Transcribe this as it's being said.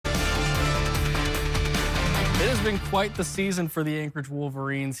been quite the season for the Anchorage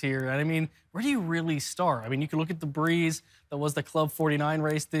Wolverines here. And I mean, where do you really start? I mean, you can look at the breeze that was the Club 49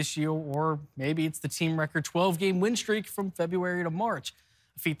 race this year, or maybe it's the team record 12-game win streak from February to March,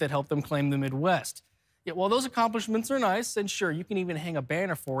 a feat that helped them claim the Midwest. Yet while those accomplishments are nice, and sure, you can even hang a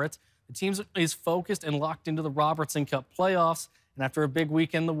banner for it, the team is focused and locked into the Robertson Cup playoffs. And after a big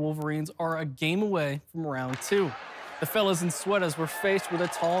weekend, the Wolverines are a game away from round 2. The fellas in sweaters were faced with a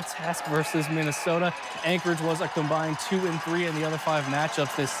tall task versus Minnesota. Anchorage was a combined 2-3 in the other 5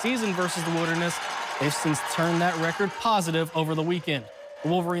 matchups this season versus the Wilderness. They've since turned that record positive over the weekend. The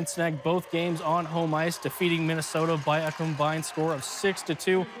Wolverines snagged both games on home ice, defeating Minnesota by a combined score of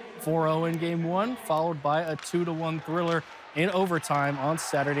 6-2, 4-0 in Game 1, followed by a 2-1 thriller in overtime on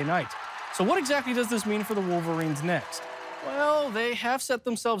Saturday night. So what exactly does this mean for the Wolverines next? Well, they have set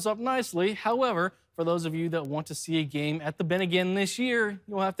themselves up nicely. However, for those of you that want to see a game at the Ben again this year,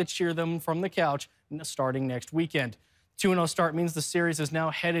 you'll have to cheer them from the couch starting next weekend. 2-0 start means the series is now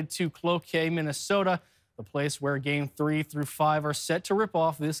headed to Cloquet, Minnesota, the place where Game 3 through 5 are set to rip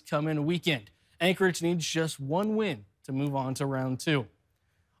off this coming weekend. Anchorage needs just one win to move on to round 2.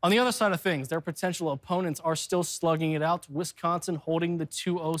 On the other side of things, their potential opponents are still slugging it out, Wisconsin holding the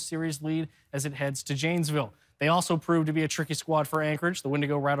 2-0 series lead as it heads to Janesville. They also proved to be a tricky squad for Anchorage. The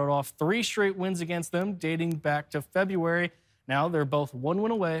Wendigo rattled off 3 straight wins against them, dating back to February. Now they're both 1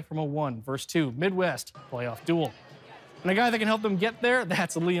 win away from a 1-2 Midwest playoff duel. And a guy that can help them get there,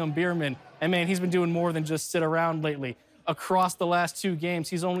 that's Liam Bierman. And man, he's been doing more than just sit around lately. Across the last 2 games,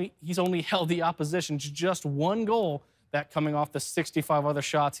 he's only held the opposition to just 1 goal, that coming off the 65 other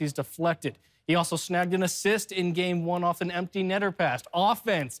shots he's deflected. He also snagged an assist in Game 1 off an empty netter pass.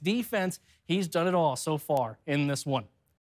 Offense, defense, he's done it all so far in this one.